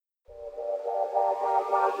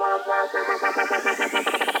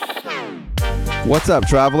What's up,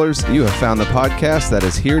 travelers? You have found the podcast that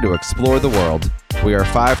is here to explore the world. We are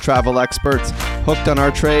 5 travel experts, hooked on our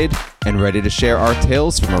trade, and ready to share our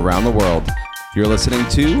tales from around the world. You're listening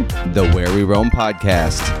to the Where We Roam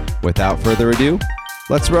podcast. Without further ado,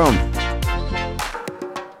 let's roam.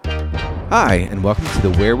 Hi, and welcome to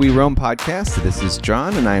the Where We Roam podcast. This is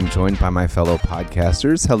John, and I am joined by my fellow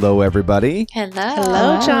podcasters. Hello, everybody.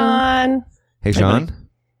 Hello, John. Hey, Sean.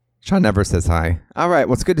 Sean never says hi. All right.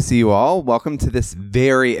 Well, it's good to see you all. Welcome to this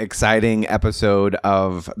very exciting episode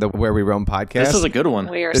of the Where We Roam podcast. This is a good one.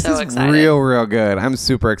 We are This so is excited. real good. I'm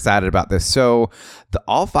super excited about this. So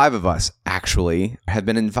all 5 of us actually have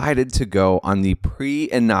been invited to go on the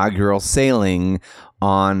pre-inaugural sailing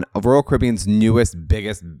on Royal Caribbean's newest,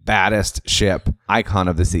 biggest, baddest ship, Icon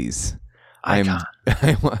of the Seas. Icon.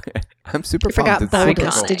 I'm super You pumped. forgot It's super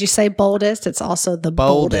Boldest. cool. Did you say Boldest? It's also the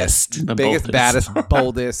Boldest. The Biggest, Boldest. baddest,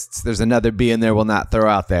 boldest. There's another B in there we'll not throw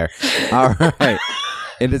out there. All right.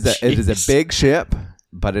 It is a big ship,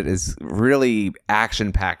 but it is really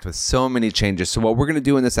action-packed with so many changes. So what we're going to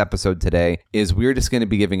do in this episode today is we're just going to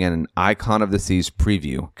be giving an Icon of the Seas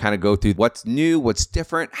preview. Kind of go through what's new, what's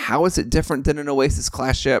different, how is it different than an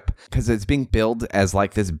Oasis-class ship? Because it's being billed as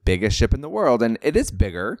like this biggest ship in the world, and it is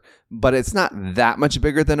bigger, but it's not that much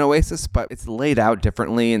bigger than Oasis, but it's laid out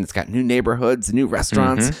differently, and it's got new neighborhoods, new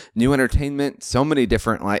restaurants, new entertainment, so many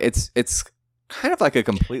different, like, it's kind of like a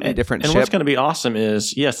completely different and ship. what's going to be awesome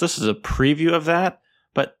is, yes, this is a preview of that,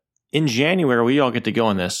 but in January, we all get to go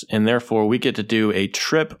on this, and therefore we get to do a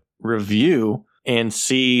trip review and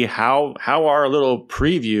see how our little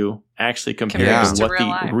preview actually compares to what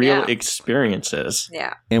the real experience is.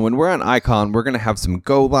 Yeah. And when we're on Icon, we're going to have some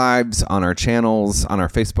go lives on our channels, on our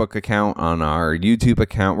Facebook account, on our YouTube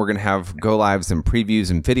account. We're going to have go lives and previews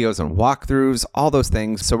and videos and walkthroughs, all those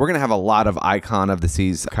things. So we're going to have a lot of Icon of the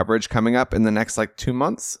Seas coverage coming up in the next 2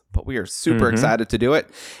 months. But we are super excited to do it.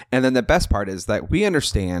 And then the best part is that we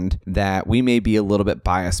understand that we may be a little bit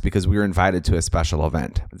biased because we were invited to a special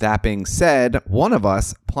event. That being said, one of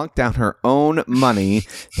us plunked down her own money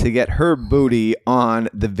to get her booty on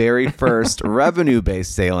the very first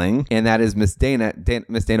revenue-based sailing, and that is Miss Dana.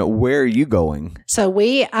 Miss Dana, where are you going? So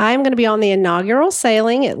I'm going to be on the inaugural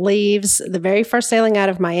sailing. It leaves the very first sailing out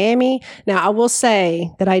of Miami. Now, I will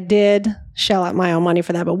say that I did shell out my own money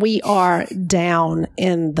for that, but we are down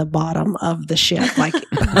in the bottom of the ship, like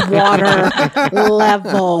water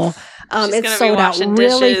level. It's sold out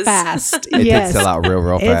really fast. It did sell out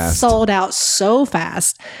real fast. It sold out so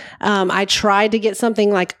fast. I tried to get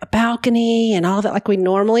something like a balcony and all that like we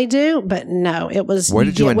normally do, but no, it was Where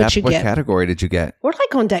did you end up? What get. category did you get? We're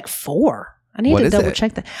like on deck 4. I need What to is double it?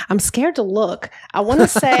 check that. I'm scared to look. I want to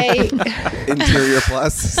say Interior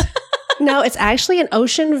plus? no, it's actually an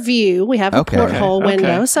ocean view. We have a porthole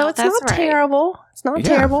window, so it's not terrible. It's not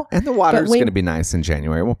terrible. And the water's going to be nice in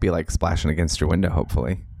January. It won't be like splashing against your window,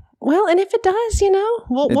 hopefully. Well, and if it does,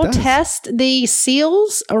 we'll does. test the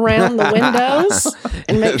seals around the windows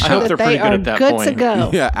and make I hope sure that they're they pretty are good at that good point. to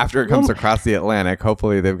go. Yeah, after it comes across the Atlantic,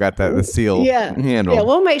 hopefully they've got the seal handled. Yeah,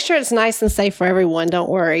 we'll make sure it's nice and safe for everyone. Don't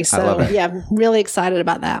worry. I love So, it. yeah, I'm really excited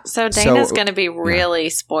about that. So Dana's going to be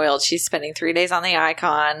really spoiled. She's spending 3 days on the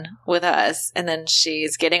Icon with us, and then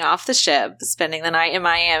she's getting off the ship, spending the night in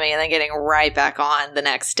Miami, and then getting right back on the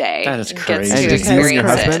next day. That is and crazy. And Gets just to you and your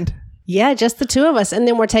experience it. husband? Yeah, just the 2 of us. And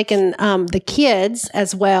then we're taking the kids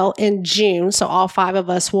as well in June. So all 5 of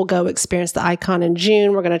us will go experience the Icon in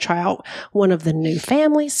June. We're going to try out one of the new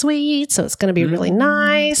family suites. So it's going to be really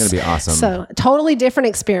nice. It's going to be awesome. So totally different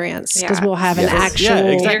experience because we'll have an actual. Yeah,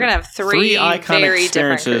 exactly. You're going to have three Icon very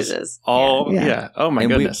different experiences. cruises. Oh my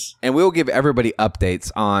goodness. And we'll give everybody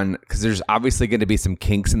updates on, because there's obviously going to be some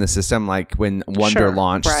kinks in the system, like when Wonder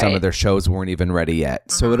launched, some right. of their shows weren't even ready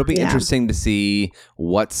yet. So it'll be interesting to see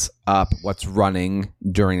what's up, what's running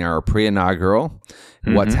during our pre-inaugural,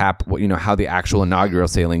 what's how the actual inaugural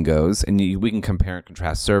sailing goes, and we can compare and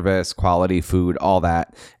contrast service, quality, food, all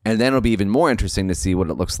that, and then it'll be even more interesting to see what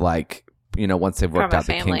it looks like, once they've worked From a out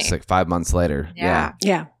the family. kinks 5 months later. Yeah.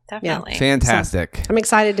 Yeah. Definitely. Fantastic. I'm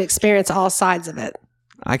excited to experience all sides of it.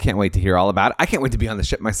 I can't wait to hear all about it. I can't wait to be on the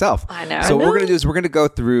ship myself. I know. So what we're going to do is we're going to go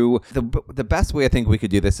through the best way I think we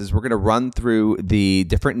could do this is we're going to run through the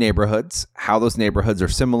different neighborhoods, how those neighborhoods are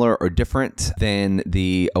similar or different than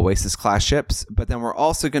the Oasis class ships. But then we're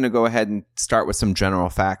also going to go ahead and start with some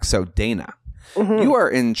general facts. So Dana, you are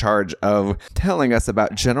in charge of telling us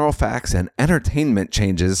about general facts and entertainment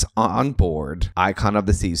changes on board Icon of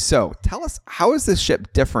the Seas. So tell us, how is this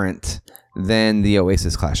ship different than the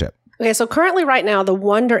Oasis class ship? Okay, so currently right now, the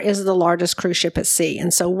Wonder is the largest cruise ship at sea.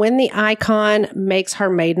 And so when the Icon makes her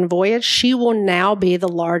maiden voyage, she will now be the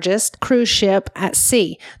largest cruise ship at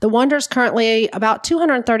sea. The Wonder is currently about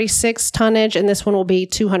 236 tonnage, and this one will be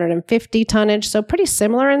 250 tonnage. So pretty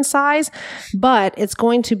similar in size, but it's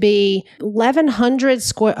going to be 1,100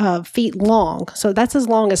 feet long. So that's as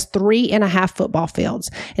long as 3.5 football fields.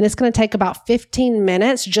 And it's going to take about 15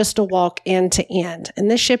 minutes just to walk end to end. And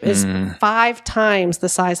this ship is 5 times the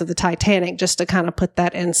size of the Titanic, just to kind of put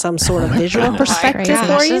that in some sort of visual perspective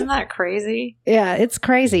for you. Isn't that crazy? Yeah, it's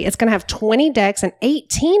crazy. It's going to have 20 decks, and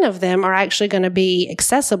 18 of them are actually going to be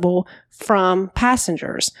accessible from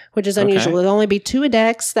passengers, which is unusual. There'll only be 2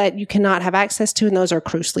 decks that you cannot have access to, and those are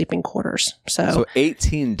crew sleeping quarters. So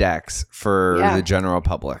 18 decks for the general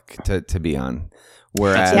public to be on.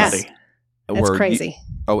 Whereas it's crazy.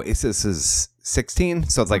 Oasis is 16,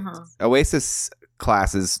 so it's like Oasis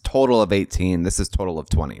class is total of 18. This is total of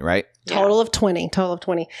 20, right? Total of 20. And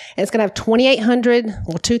it's going to have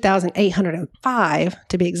 2,805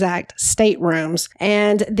 to be exact staterooms,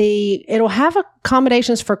 and it'll have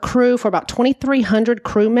accommodations for crew for about 2,300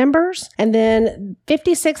 crew members, and then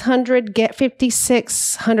 5,600 guests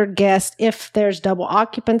if there's double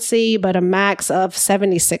occupancy, but a max of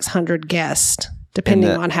 7,600 guests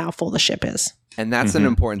depending on how full the ship is. And that's an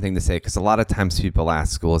important thing to say, because a lot of times people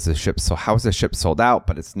ask, well, how is the ship sold out,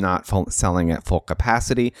 but it's not selling at full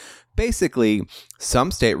capacity? Basically,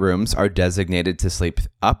 some staterooms are designated to sleep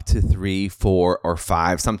up to 3, 4, or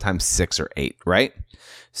 5, sometimes 6 or 8, right?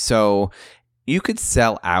 So you could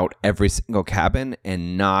sell out every single cabin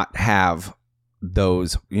and not have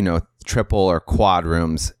those, triple or quad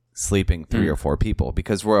rooms sleeping 3 or 4 people,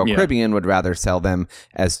 because Royal Caribbean would rather sell them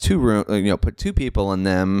as 2 room, put 2 people in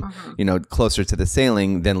them, closer to the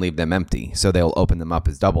sailing, than leave them empty. So they'll open them up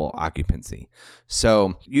as double occupancy.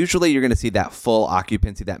 So usually you're going to see that full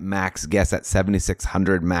occupancy, that max guest, that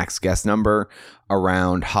 7,600 max guest number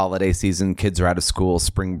around holiday season. Kids are out of school,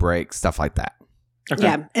 spring break, stuff like that. Okay.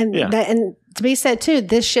 Yeah. And to be said too,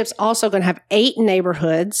 this ship's also going to have 8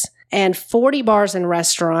 neighborhoods and 40 bars and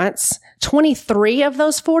restaurants. 23 of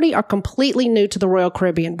those 40 are completely new to the Royal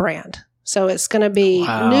Caribbean brand. So it's going to be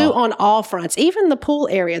new on all fronts. Even the pool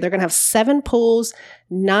area, they're going to have 7 pools,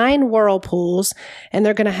 9 whirlpools, and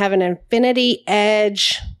they're going to have an Infinity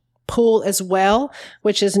Edge pool as well,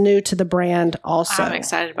 which is new to the brand also. I'm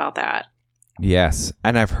excited about that. Yes.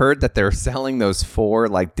 And I've heard that they're selling those 4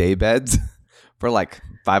 day beds for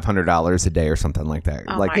 $500 a day or something like that.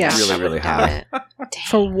 Really high.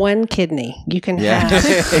 For 1 kidney, you can have.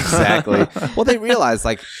 Exactly. Well, they realize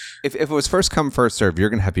if it was first come, first serve, you're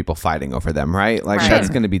going to have people fighting over them, right? That's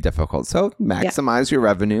going to be difficult. So maximize your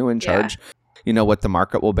revenue and charge, what the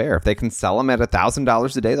market will bear. If they can sell them at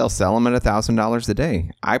 $1,000 a day, they'll sell them at $1,000 a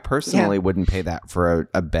day. I personally wouldn't pay that for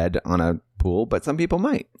a bed on a pool, but some people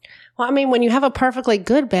might. Well, I mean, when you have a perfectly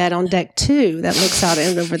good bed on deck 2 that looks out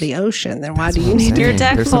over the ocean, then why do you need your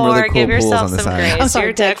deck 4? Really cool give yourself some grace. Oh, sorry,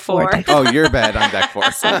 your deck 4. Your bed on deck 4.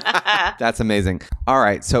 That's amazing. All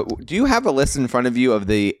right. So do you have a list in front of you of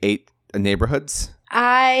the 8 neighborhoods?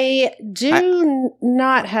 I do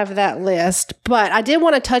not have that list, but I did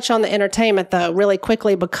want to touch on the entertainment though really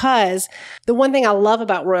quickly, because the one thing I love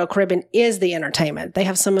about Royal Caribbean is the entertainment. They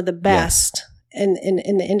have some of the best in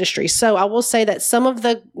the industry. So I will say that some of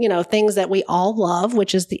the, things that we all love,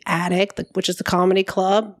 which is the Attic, which is the comedy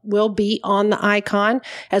club, will be on the Icon,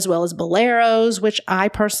 as well as Boleros, which I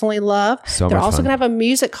personally love. They're also going to have a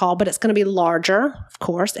music hall, but it's going to be larger. Of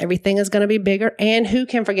course, everything is going to be bigger. And who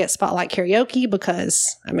can forget Spotlight Karaoke?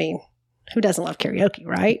 Because, who doesn't love karaoke,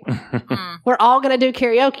 right? We're all going to do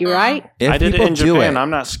karaoke, right? I did it in Japan.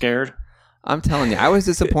 I'm not scared. I'm telling you, I was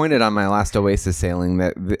disappointed on my last Oasis sailing.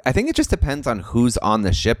 That I think it just depends on who's on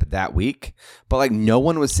the ship that week. But no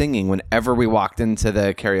one was singing whenever we walked into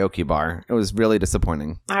the karaoke bar. It was really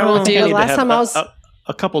disappointing. I will do. Last time I was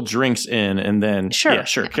a couple drinks in, and then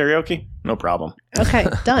karaoke, no problem. Okay,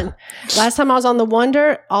 done. Last time I was on the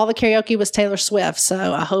Wonder, all the karaoke was Taylor Swift.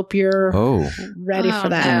 So I hope you're ready for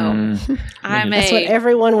that. No. That's what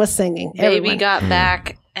everyone was singing. Baby got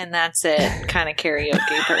back. And that's it, kind of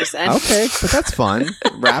karaoke person. Okay, but that's fun.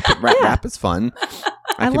 Rap is fun.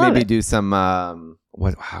 I can maybe do some.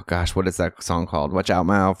 What is that song called? Watch out,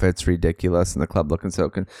 my outfit's ridiculous, and the club looking so.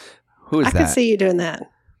 Who is that? I can see you doing that.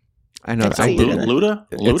 I know. Luda.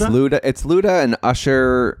 It's Luda and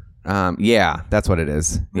Usher. That's what it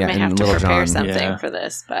is. We may have to prepare something for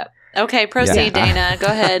this, but Okay, proceed, Dana. Go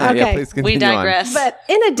ahead. Okay. Please We continue digress. But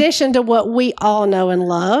in addition to what we all know and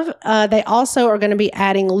love, they also are going to be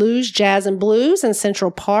adding Lou's Jazz and Blues in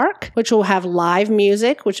Central Park, which will have live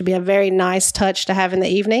music, which would be a very nice touch to have in the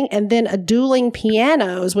evening. And then a dueling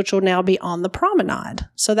pianos, which will now be on the promenade.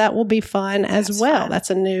 So that will be fun as well. That's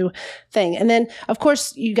a new thing. And then, of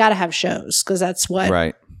course, you got to have shows because that's what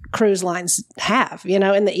Right. cruise lines have,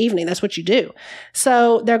 in the evening. That's what you do.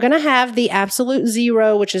 So they're going to have the Absolute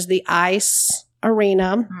Zero, which is the ice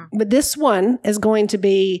arena. But this one is going to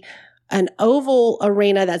be an oval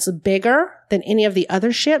arena that's bigger than any of the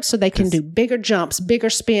other ships. So they can do bigger jumps, bigger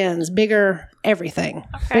spins, bigger everything,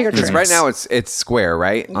 bigger Because tricks. right now it's square,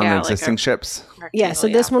 right? On Yeah, the like existing ships. Yeah, so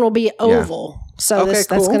this one will be oval. So Okay, that's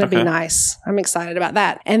cool. going to be Okay. nice. I'm excited about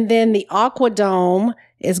that. And then the Aqua Dome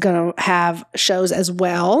is going to have shows as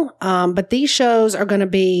well. But these shows are going to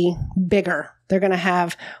be bigger. They're going to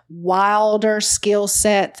have wilder skill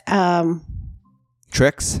set.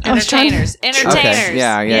 Tricks. Entertainers. Okay.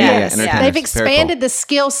 Yeah. Yes. Entertainers. They've Very expanded the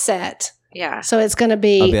skill set. Yeah. So it's going to Of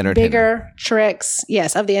be the entertainer. bigger tricks,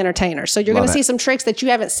 of the entertainer. So you're going to Love see it. some tricks that you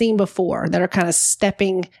haven't seen before that are kind of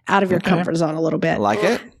stepping out of your comfort zone a little bit. Cool. Like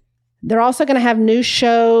it? They're also going to have new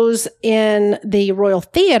shows in the Royal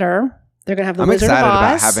Theater. They're going to have the I'm Wizard excited of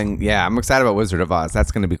about Oz. I'm excited about Wizard of Oz.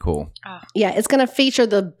 That's going to be cool Yeah, it's going to feature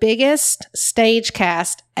the biggest stage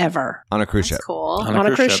cast ever on a cruise ship. That's cool. on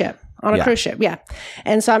a cruise ship. On a Yeah. cruise ship, yeah.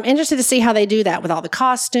 And so I'm interested to see how they do that with all the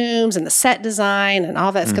costumes and the set design and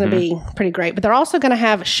all that's going to be pretty great. But they're also going to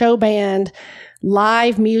have show band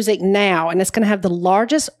live music now, and it's going to have the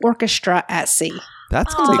largest orchestra at sea.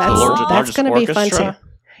 That's going So to be that's, cool. that's going to be fun orchestra?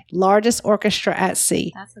 too. Largest orchestra at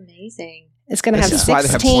sea. That's amazing. It's going to have This is why they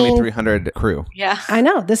have 16. 2,300 crew. Yeah. I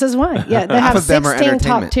know. This is why. Yeah, they Half have of them are 16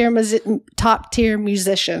 entertainment. top tier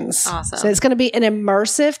musicians. Awesome. So it's going to be an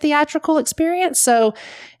immersive theatrical experience. So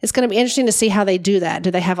it's going to be interesting to see how they do that.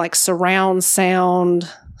 Do they have like surround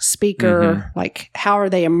sound speaker? Like how are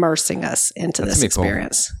they immersing us into That's this gonna be cool.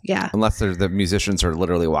 experience? Yeah. Unless the musicians are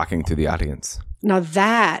literally walking through the audience. Now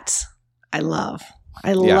that I love.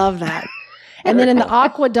 I love that. And then in the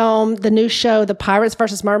Aqua Dome, the new show, The Pirates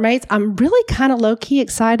versus Mermaids, I'm really kind of low-key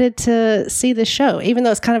excited to see the show, even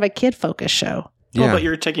though it's kind of a kid-focused show. Yeah. Well, but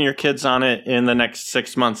you're taking your kids on it in the next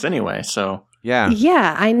 6 months anyway, so Yeah.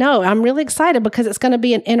 Yeah, I know. I'm really excited because it's going to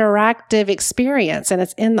be an interactive experience and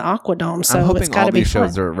it's in the Aqua Dome. I'm So hoping it's got all to be these fun.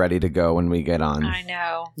 shows are ready to go when we get on. I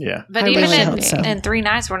know. yeah. But I even really in, hope so. in 3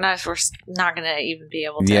 nights, we're not going to even be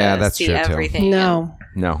able to Yeah, that's see true, too. everything. No.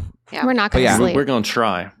 No. Yeah. We're not going But to yeah. sleep. We're going to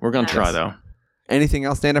try. We're going to try, though. Anything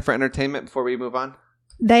else, Dana, for entertainment before we move on?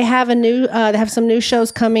 They have they have some new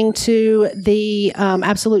shows coming to the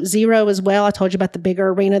Absolute Zero as well. I told you about the bigger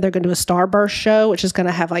arena. They're going to do a Starburst show, which is going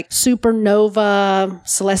to have like supernova,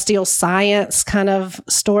 celestial science kind of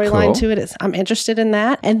storyline Cool. to it. I'm interested in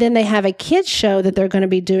that. And then they have a kids show that they're going to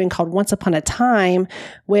be doing called Once Upon a Time,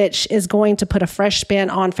 which is going to put a fresh spin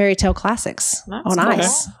on fairy tale classics That's on cool.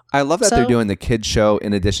 ice. I love that So- they're doing the kids show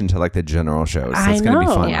in addition to like the general shows. I That's going to be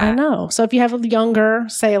know. fun. Yeah. I know. So if you have younger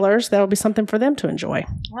sailors, that'll be something for them to enjoy.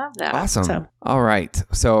 Love that. Awesome. So- All right.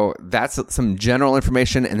 So that's some general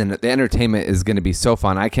information. And then the entertainment is going to be so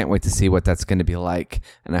fun. I can't wait to see what that's going to be like.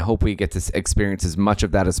 And I hope we get to experience as much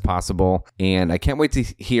of that as possible. And I can't wait to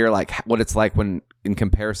hear like what it's like when in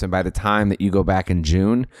comparison by the time that you go back in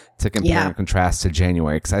June to compare Yeah. and contrast to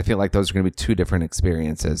January. Because I feel like those are going to be two different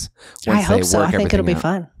experiences. I once they hope so. work I think it'll everything be out.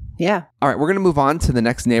 fun. Yeah. All right, we're going to move on to the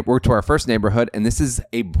next to our first neighborhood, and this is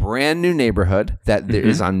a brand new neighborhood that there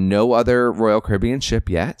is on no other Royal Caribbean ship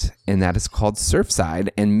yet, and that is called Surfside.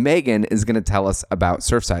 And Megan is going to tell us about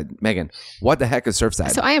Surfside. Megan, what the heck is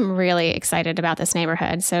Surfside? So I am really excited about this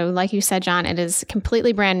neighborhood. So like you said, John, it is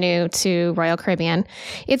completely brand new to Royal Caribbean.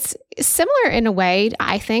 It's similar in a way,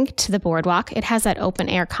 I think, to the boardwalk. It has that open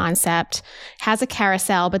air concept, has a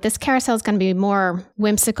carousel, but this carousel is going to be more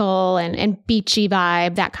whimsical and beachy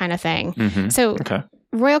vibe, that kind of thing. So Okay.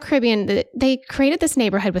 Royal Caribbean, they created this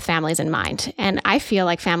neighborhood with families in mind. And I feel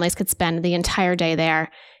like families could spend the entire day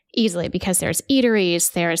there easily because there's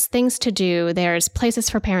eateries, there's things to do, there's places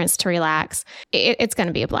for parents to relax. It's going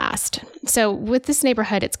to be a blast. So with this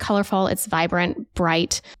neighborhood, it's colorful, it's vibrant,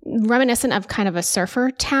 bright, reminiscent of kind of a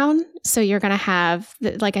surfer town. So you're going to have,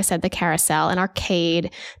 like I said, the carousel, an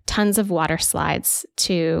arcade, tons of water slides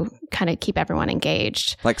to kind of keep everyone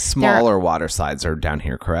engaged. like smaller water slides are down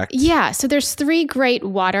here, correct? Yeah. So there's 3 great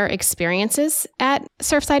water experiences at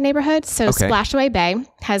Surfside Neighborhood. So Okay. Splashaway Bay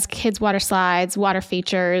has kids water slides, water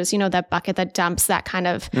features, that bucket that dumps, that kind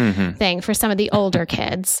of thing for some of the older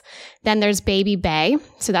kids. Then there's Baby Bay.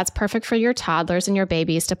 So that's perfect for your toddlers and your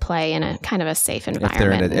babies to play in a kind of a safe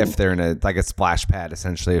environment. If they're in a like a splash pad,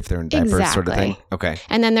 essentially, if they're in diapers sort of thing. Okay.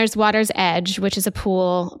 And then there's Water's Edge, which is a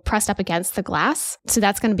pool pressed up against the glass. So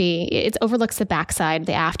that's going to be, it overlooks the backside,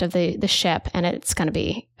 the aft of the ship, and it's going to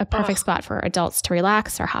be a perfect spot for adults to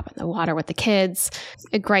relax or hop in the water with the kids.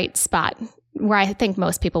 A great spot where I think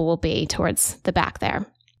most people will be towards the back there.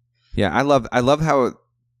 Yeah, I love how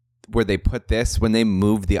where they put this when they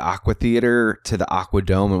moved the Aqua Theater to the Aqua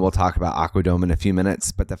Dome, and we'll talk about Aqua Dome in a few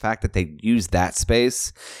minutes, but the fact that they used that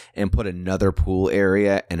space and put another pool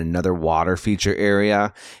area and another water feature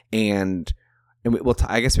area, and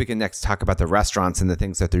I guess we can next talk about the restaurants and the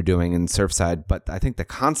things that they're doing in Surfside, but I think the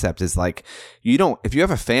concept is like, if you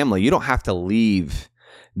have a family, you don't have to leave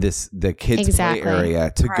the kids play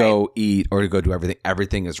area to go eat or to go do everything.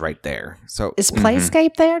 Everything is right there. So is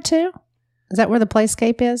Playscape there too? Is that where the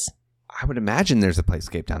Playscape is? I would imagine there's a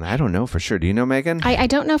Playscape down there. I don't know for sure. Do you know, Megan? I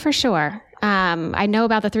don't know for sure. I know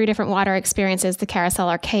about the 3 different water experiences, the Carousel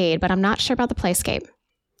Arcade, but I'm not sure about the Playscape.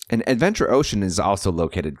 And Adventure Ocean is also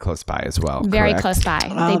located close by as well. Very correct? Close by.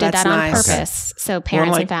 They did that on purpose so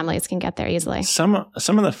parents and families can get there easily. Some of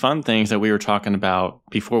the fun things that we were talking about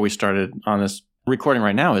before we started on this recording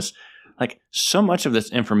right now is like so much of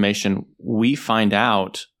this information we find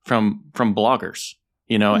out from bloggers.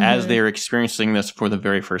 As they're experiencing this for the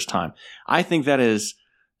very first time. I think that is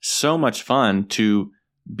so much fun to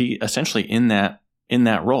be essentially in that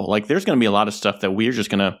role. Like there's going to be a lot of stuff that we're just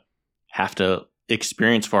going to have to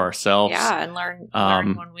experience for ourselves. Yeah, and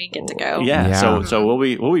learn when we get to go. Yeah. So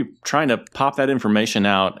we'll be trying to pop that information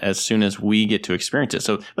out as soon as we get to experience it.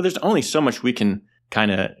 But there's only so much we can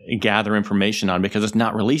kind of gather information on because it's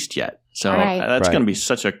not released yet. So that's going to be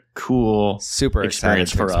such a cool, super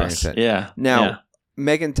experience for us. It. Yeah. Now,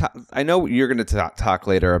 Megan, I know you're going to talk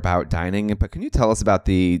later about dining, but can you tell us about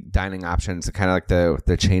the dining options, kind of like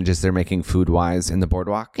the changes they're making food-wise in the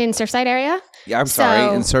boardwalk? In Surfside area? Yeah, I'm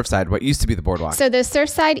sorry, in Surfside, what used to be the boardwalk. So the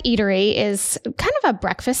Surfside Eatery is kind of a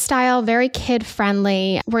breakfast style, very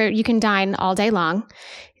kid-friendly, where you can dine all day long.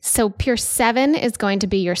 So Pier 7 is going to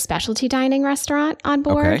be your specialty dining restaurant on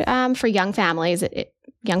board for young families.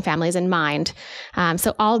 Young families in mind.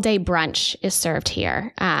 So all day brunch is served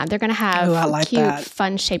here. They're going to have cute,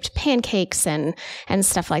 fun-shaped pancakes and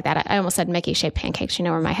stuff like that. I almost said Mickey-shaped pancakes. You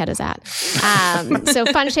know where my head is at. So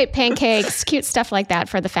fun-shaped pancakes, cute stuff like that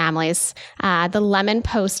for the families. The Lemon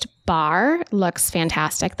Post bar looks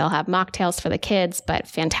fantastic. They'll have mocktails for the kids, but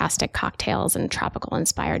fantastic cocktails and tropical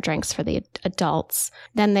inspired drinks for the adults.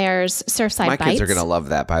 Then there's Surfside Bites. My kids are going to love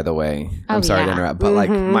that, by the way. I'm sorry to interrupt, but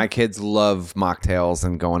like my kids love mocktails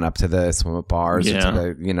and going up to the swim up bars or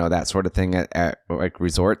to the, that sort of thing at like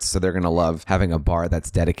resorts. So they're going to love having a bar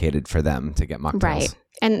that's dedicated for them to get mocktails. Right.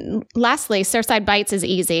 And lastly, Surfside Bites is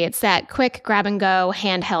easy. It's that quick grab and go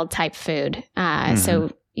handheld type food.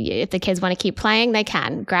 So if the kids want to keep playing, they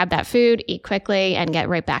can grab that food, eat quickly, and get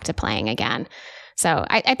right back to playing again. So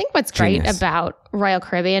I think what's great about Royal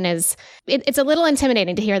Caribbean is it's a little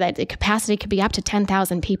intimidating to hear that the capacity could be up to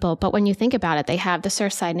 10,000 people. But when you think about it, they have the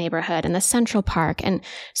Surfside neighborhood and the Central Park and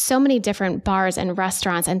so many different bars and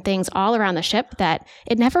restaurants and things all around the ship that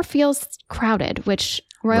it never feels crowded, which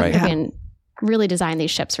Royal Caribbean really designed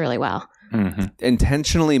these ships really well.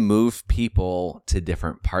 Intentionally move people to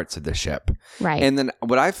different parts of the ship. Right. And then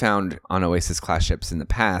what I've found on Oasis class ships in the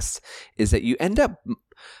past is that you end up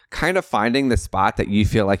kind of finding the spot that you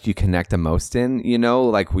feel like you connect the most in,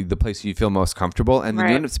 like the place you feel most comfortable. And then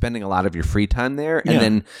you end up spending a lot of your free time there and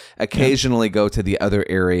then occasionally go to the other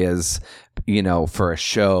areas, for a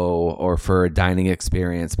show or for a dining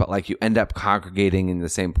experience. But like you end up congregating in the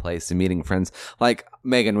same place and meeting friends. Like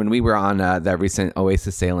Megan, when we were on that recent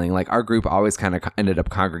Oasis sailing, like our group always kind of ended up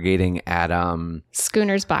congregating at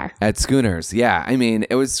Schooner's Bar. At Schooner's, yeah. I mean,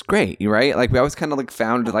 it was great, right? Like we always kind of like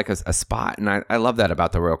found like a spot, and I love that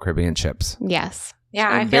about the Royal Caribbean ships. Yes. Yeah,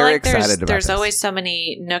 I'm I feel like this. there's always so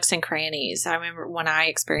many nooks and crannies. I remember when I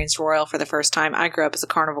experienced Royal for the first time, I grew up as a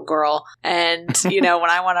carnival girl. And, when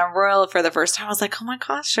I went on Royal for the first time, I was like, oh my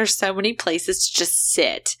gosh, there's so many places to just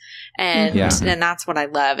sit. And and that's what I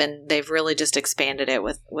love. And they've really just expanded it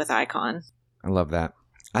with Icon. I love that.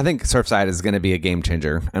 I think Surfside is going to be a game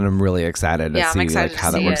changer, and I'm really excited to see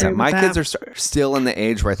how that works out. My kids are still in the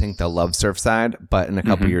age where I think they'll love Surfside, but in a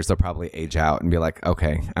couple years they'll probably age out and be like,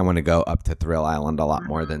 okay, I want to go up to Thrill Island a lot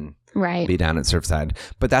more than be down at Surfside.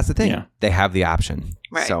 But that's the thing. They have the option.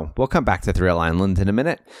 Right. So we'll come back to Thrill Island in a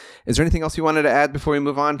minute. Is there anything else you wanted to add before we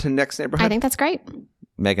move on to next neighborhood? I think that's great.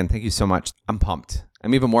 Megan, thank you so much. I'm pumped.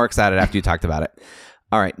 I'm even more excited after you talked about it.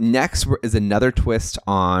 All right, next is another twist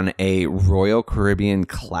on a Royal Caribbean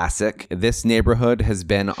classic. This neighborhood has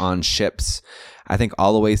been on ships, I think,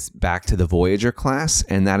 all the way back to the Voyager class,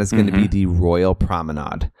 and that is going to be the Royal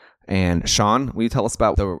Promenade. And Sean, will you tell us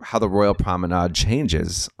about how the Royal Promenade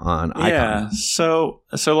changes on Icon? Yeah, so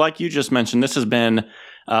like you just mentioned, this has been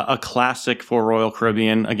a classic for Royal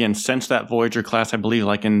Caribbean. Again, since that Voyager class, I believe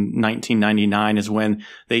like in 1999 is when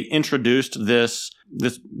they introduced this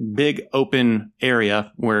big open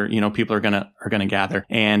area where, you know, people are gonna gather.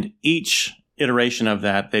 And each iteration of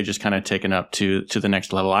that, they've just kind of taken up to the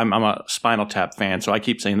next level. I'm a Spinal Tap fan, so I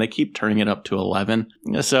keep saying they keep turning it up to 11.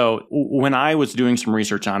 So when I was doing some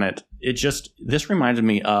research on it, this reminded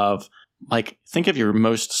me of, like, think of your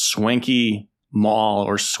most swanky mall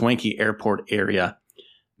or swanky airport area.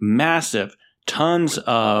 Massive, tons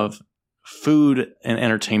of food and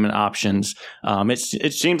entertainment options.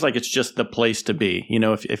 It seems like it's just the place to be. You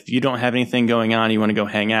know, if you don't have anything going on, you want to go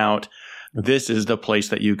hang out, this is the place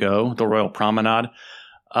that you go, the Royal Promenade.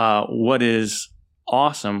 What is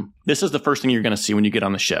awesome, this is the first thing you're going to see when you get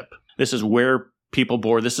on the ship. This is where people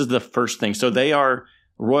board. This is the first thing. So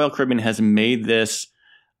Royal Caribbean has made this,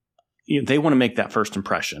 they want to make that first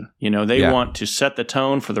impression. You know, they want to set the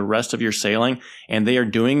tone for the rest of your sailing, and they are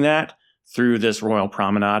doing that through this Royal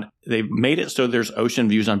Promenade. They've made it so there's ocean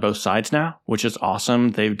views on both sides now, which is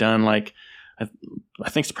awesome. They've done, like, I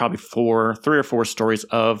think it's probably 3 or 4 stories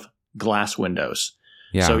of glass windows.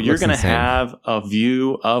 Yeah, so you're going to have a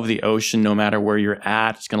view of the ocean no matter where you're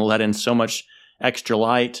at. It's going to let in so much extra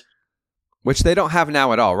light. Which they don't have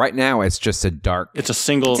now at all. Right now, it's just a dark. It's a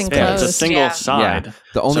single side. Yeah.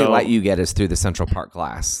 The only light you get is through the Central Park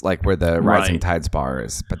glass, like where the Rising Tides bar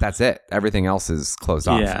is. But that's it. Everything else is closed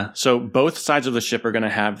off. Yeah. So both sides of the ship are going to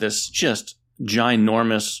have this just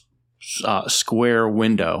ginormous square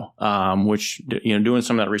window, which, you know, doing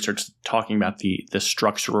some of that research, talking about the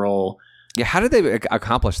structural. Yeah. How did they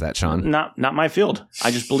accomplish that, Sean? Not my field. I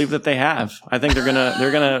just believe that they have. I think they're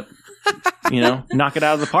gonna. You know, knock it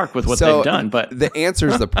out of the park with what they've done. But the answer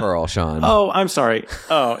is the pearl, Sean. Oh, I'm sorry.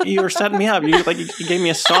 Oh, you were setting me up. You gave me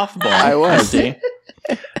a softball. I was. See?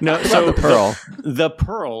 No, so the pearl. The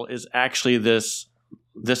pearl is actually this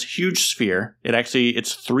huge sphere.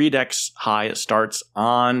 It's 3 decks high. It starts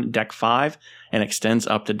on deck 5 and extends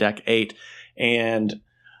up to deck 8. And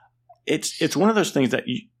it's one of those things that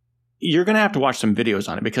you're going to have to watch some videos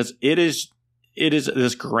on it, because it is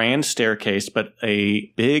this grand staircase, but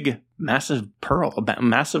a big, massive pearl, a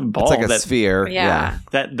massive ball. It's like a sphere. Yeah.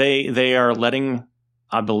 That they are letting,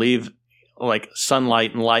 I believe, like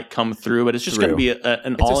sunlight and light come through, but it's just going to be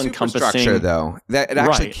an all-encompassing structure, though. That it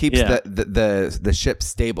actually keeps the ship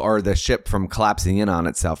stable, or the ship from collapsing in on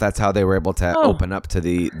itself. That's how they were able to open up to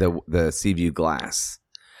the sea view glass.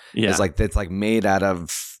 Yeah, it's like made out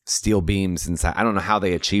of steel beams inside. I don't know how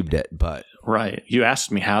they achieved it, but right. You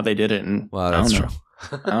asked me how they did it, and that's true.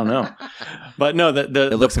 I don't know, but no, the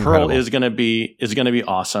pearl incredible. is going to be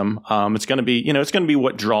awesome. It's going to be, you know, it's going to be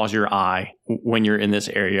what draws your eye when you're in this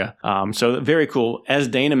area. So very cool. As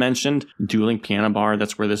Dana mentioned, dueling piano bar.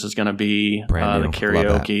 That's where this is going to be. The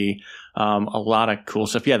karaoke, a lot of cool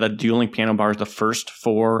stuff. Yeah, the dueling piano bar is the first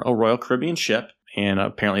for a Royal Caribbean ship, and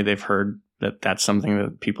apparently they've heard that that's something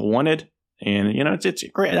that people wanted. And, you know, it's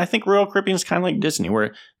great. I think Royal Caribbean is kind of like Disney,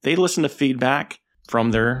 where they listen to feedback from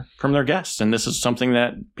their guests, and this is something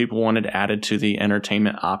that people wanted added to the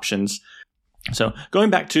entertainment options. So going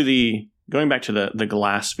back to the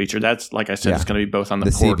glass feature, that's, like I said, it's going to be both on the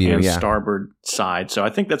port and starboard side. So I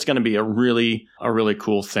think that's going to be a really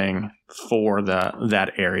cool thing for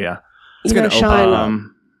that area. It's going to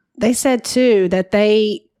Sean, they said too that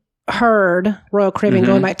they heard Royal Caribbean,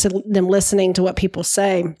 going back to them listening to what people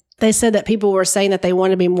say. They said that people were saying that they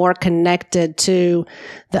wanted to be more connected to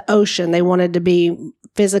the ocean. They wanted to be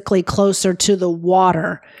physically closer to the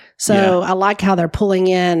water. So I like how they're pulling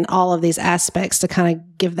in all of these aspects to kind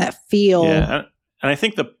of give that feel. Yeah. And I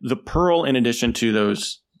think the pearl, in addition to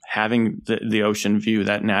those having the ocean view,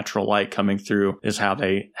 that natural light coming through, is how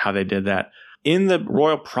they did that. In the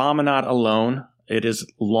Royal Promenade alone, it is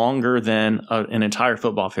longer than an entire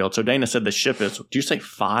football field. So Dana said the ship is, do you say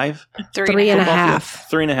 5? 3.5.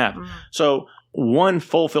 3.5. So one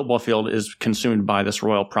full football field is consumed by this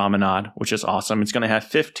Royal Promenade, which is awesome. It's going to have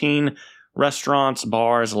 15 restaurants,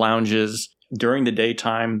 bars, lounges. During the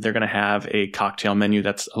daytime, they're going to have a cocktail menu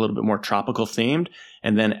that's a little bit more tropical themed.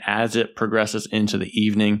 And then as it progresses into the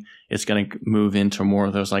evening, it's going to move into more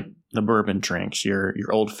of those, like the bourbon drinks, your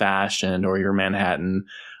old fashioned or your Manhattan.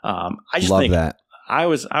 I just think that. I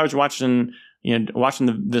was watching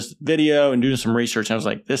this video and doing some research, and I was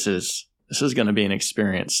like, this is going to be an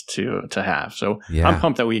experience to have. So I'm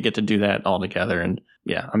pumped that we get to do that all together. And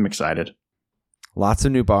yeah, I'm excited. Lots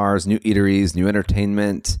of new bars, new eateries, new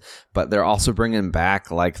entertainment, but they're also bringing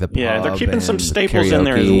back like the pub. Yeah, they're keeping some and staples karaoke. in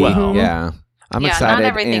there as well. Yeah, I'm excited. Not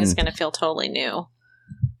everything's and- going to feel totally new.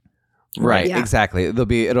 Right, Yeah. exactly.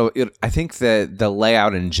 I think that the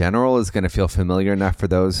layout in general is going to feel familiar enough for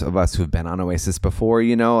those of us who've been on Oasis before,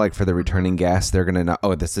 like for the returning guests, they're going to know,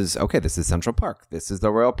 oh, this is Central Park. This is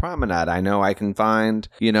the Royal Promenade. I know I can find,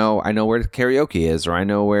 I know where karaoke is, or I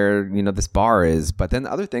know where, this bar is. But then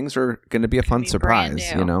other things are going to be a fun be brand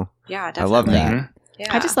surprise, new. Yeah, definitely. I love that. Mhm.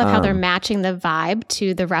 Yeah. I just love how they're matching the vibe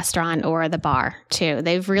to the restaurant or the bar, too.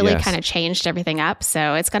 They've really Yes. kind of changed everything up.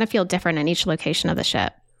 So it's going to feel different in each location of the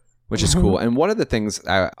ship. Which is cool. And one of the things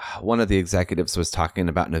one of the executives was talking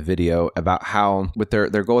about in a video about how with their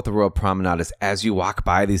goal with the Royal Promenade is as you walk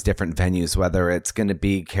by these different venues, whether it's going to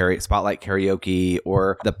be Spotlight Karaoke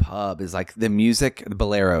or the pub, is like the music, the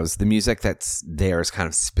boleros, the music that's there is kind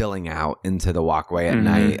of spilling out into the walkway at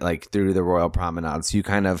night, like through the Royal Promenade. So you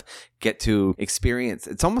kind of get to experience,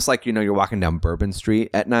 it's almost like, you're walking down Bourbon Street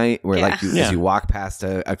at night where like as you walk past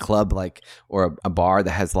a club like or a bar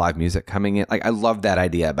that has live music coming in. Like I love that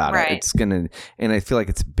idea about it. It's gonna, and I feel like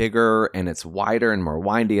it's bigger and it's wider and more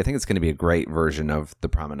windy. I think it's gonna be a great version of the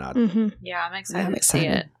promenade. Mm-hmm. Yeah, I'm excited to see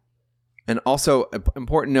it. And also,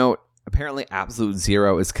 important note, apparently Absolute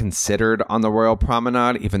Zero is considered on the Royal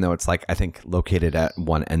Promenade, even though it's like, I think, located at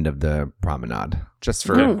one end of the promenade, just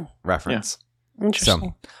for reference. Interesting.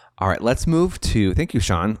 So, all right, let's move to, thank you,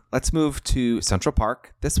 Sean. Let's move to Central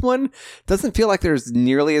Park. This one doesn't feel like there's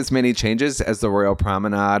nearly as many changes as the Royal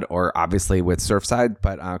Promenade or obviously with Surfside.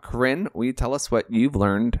 But Corinne, will you tell us what you've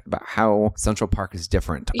learned about how Central Park is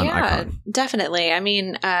different on Icon? Definitely. I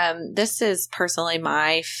mean, this is personally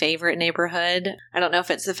my favorite neighborhood. I don't know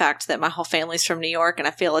if it's the fact that my whole family's from New York and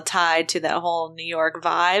I feel a tie to that whole New York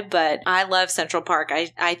vibe, but I love Central Park.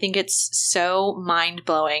 I think it's so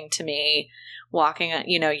mind-blowing to me. Walking,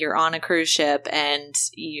 you're on a cruise ship and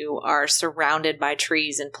you are surrounded by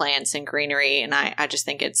trees and plants and greenery. And I just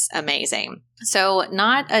think it's amazing. So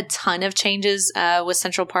not a ton of changes with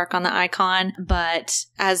Central Park on the Icon, but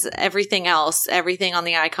as everything else, everything on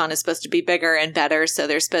the Icon is supposed to be bigger and better. So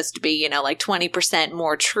there's supposed to be, like 20%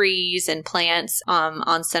 more trees and plants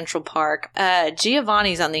on Central Park.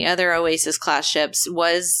 Giovanni's on the other Oasis class ships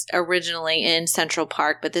was originally in Central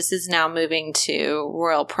Park, but this is now moving to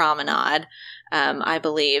Royal Promenade. I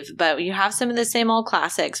believe. But you have some of the same old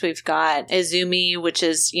classics. We've got Izumi, which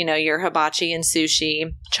is, your hibachi and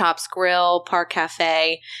sushi, Chops Grill, Park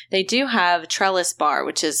Cafe. They do have Trellis Bar,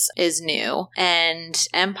 which is new. And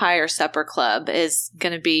Empire Supper Club is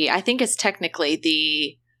going to be, I think it's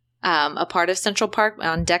technically a part of Central Park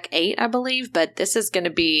on deck 8, I believe, but this is going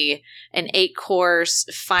to be an 8-course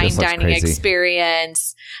fine dining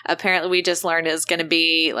experience. Apparently, we just learned it's going to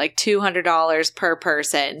be like $200 per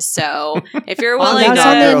person. So if you're willing to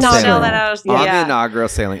shell that out, on the inaugural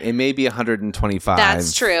sailing, it may be $125.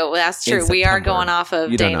 That's true. We are going off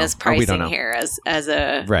of Dana's pricing here as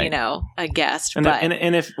a a guest.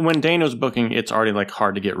 And if when Dana's booking, it's already like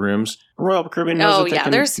hard to get rooms. Royal Caribbean knows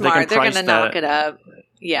they're smart. They're going to knock it up.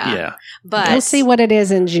 Yeah. But we'll see what it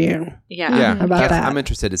is in June. Yeah. About that. I'm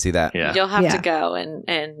interested to see that. Yeah. You'll have to go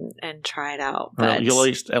and try it out. But you'll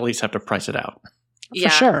at least have to price it out. For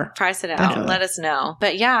sure. Price it out. Definitely. Let us know.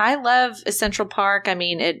 But yeah, I love Central Park. I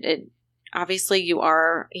mean, it obviously you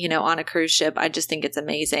are, on a cruise ship. I just think it's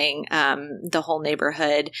amazing. The whole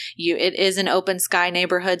neighborhood, it is an open sky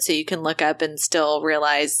neighborhood. So you can look up and still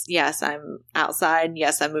realize, yes, I'm outside.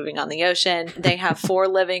 Yes, I'm moving on the ocean. They have 4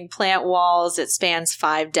 living plant walls. It spans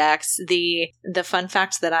 5 decks. The fun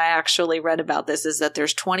fact that I actually read about this is that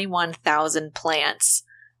there's 21,000 plants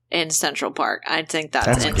in Central Park. I think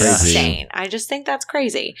that's insane. I just think that's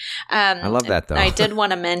crazy. I love that though. I did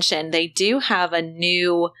want to mention they do have a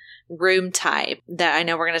new room type that I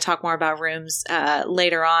know we're going to talk more about rooms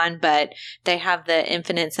later on, but they have the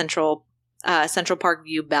Infinite Central Park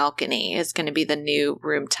View balcony is going to be the new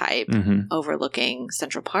room type overlooking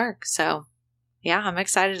Central Park. So yeah, I'm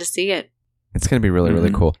excited to see it. It's going to be really,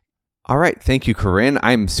 really cool. All right. Thank you, Corinne.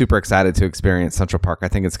 I'm super excited to experience Central Park. I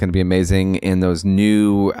think it's going to be amazing in those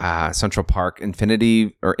new Central Park infinite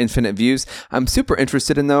views. I'm super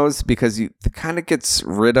interested in those because it kind of gets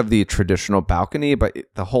rid of the traditional balcony, but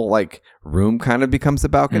the whole room kind of becomes a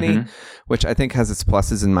balcony, which I think has its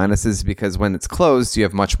pluses and minuses because when it's closed, you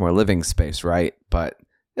have much more living space, right? But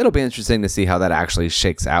it'll be interesting to see how that actually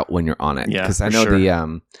shakes out when you're on it. Yeah, because I know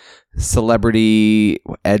celebrity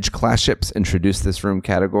edge class ships introduced this room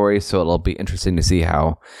category, so it'll be interesting to see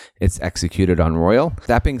how it's executed on Royal.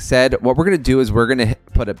 That being said, what we're going to do is we're going to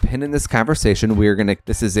put a pin in this conversation.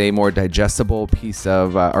 This is a more digestible piece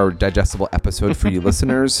of, or digestible episode for you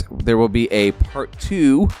listeners. There will be a part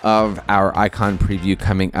 2 of our icon preview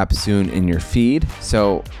coming up soon in your feed.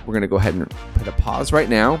 So we're going to go ahead and put a pause right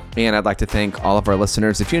now. And I'd like to thank all of our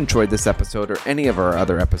listeners. If you enjoyed this episode or any of our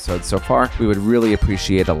other episodes so far, we would really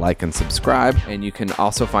appreciate a like and subscribe. And you can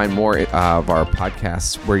also find more of our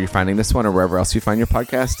podcasts where you're finding this one or wherever else you find your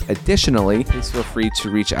podcast. Additionally, please feel free to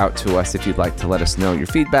reach out to us if you'd like to let us know your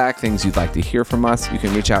feedback, things you'd like to hear from us. You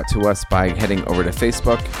can reach out to us by heading over to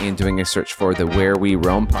Facebook and doing a search for the Where We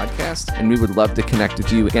Roam podcast. And we would love to connect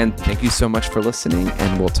with you. Again, thank you so much for listening,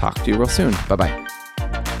 and we'll talk to you real soon. Bye-bye.